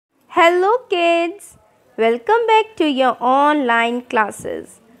Hello kids, welcome back to your online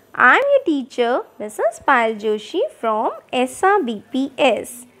classes. I am your teacher Mrs. Payal Joshi from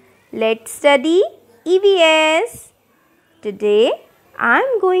SRBPS. Let's study E.V.S. Today I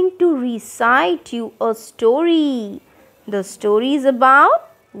am going to recite you a story. The story is about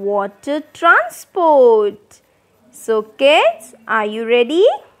water transport. So kids, are you ready?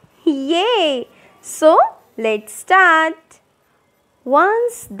 Yay! So let's start.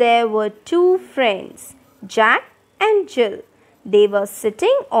 Once there were two friends, Jack and Jill. They were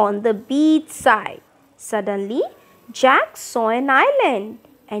sitting on the beach side. Suddenly, Jack saw an island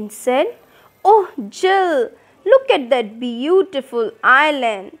and said, "Oh, Jill, look at that beautiful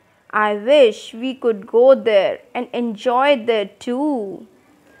island. I wish we could go there and enjoy there too."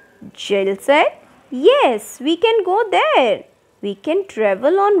 Jill said, "Yes, we can go there. We can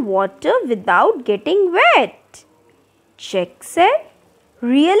travel on water without getting wet." Jack said,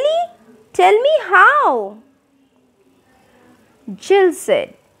 "Really? Tell me how." Jill said,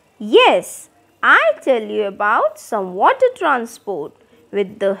 "Yes, I'll tell you about some water transport.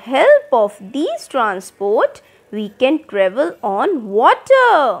 With the help of these transport, we can travel on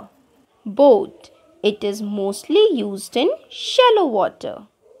water." Boat. It is mostly used in shallow water.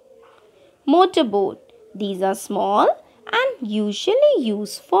 Motorboat. These are small and usually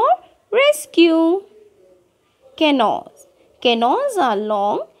used for rescue. Canoes. Canoes are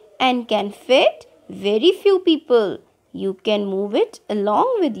long and can fit very few people. You can move it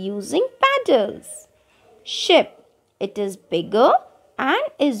along with using paddles. Ship. It is bigger and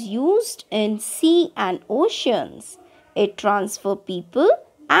is used in sea and oceans. It transfers people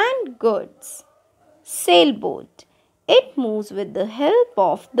and goods. Sailboat. It moves with the help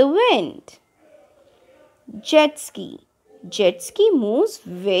of the wind. Jet ski. Jet ski moves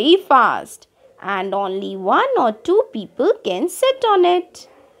very fast and only one or two people can sit on it.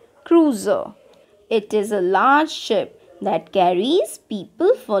 Cruiser. It is a large ship that carries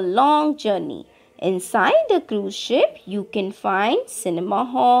people for long journey. Inside a cruise ship, you can find cinema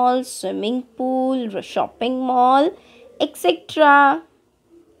hall, swimming pool, shopping mall, etc.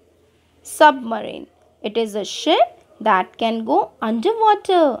 Submarine. It is a ship that can go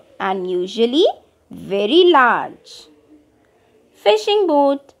underwater and usually very large. Fishing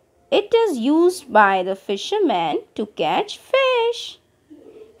boat. It is used by the fishermen to catch fish.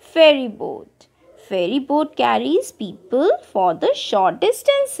 Ferry boat. Ferry boat carries people for the short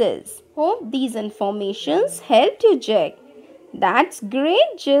distances. Hope these informations helped you, Jack. That's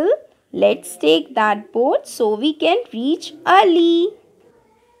great, Jill. Let's take that boat so we can reach early.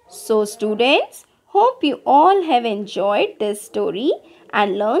 So students, hope you all have enjoyed this story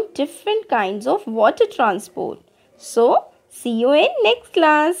and learned different kinds of water transport. So, see you in next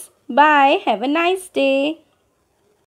class. Bye. Have a nice day.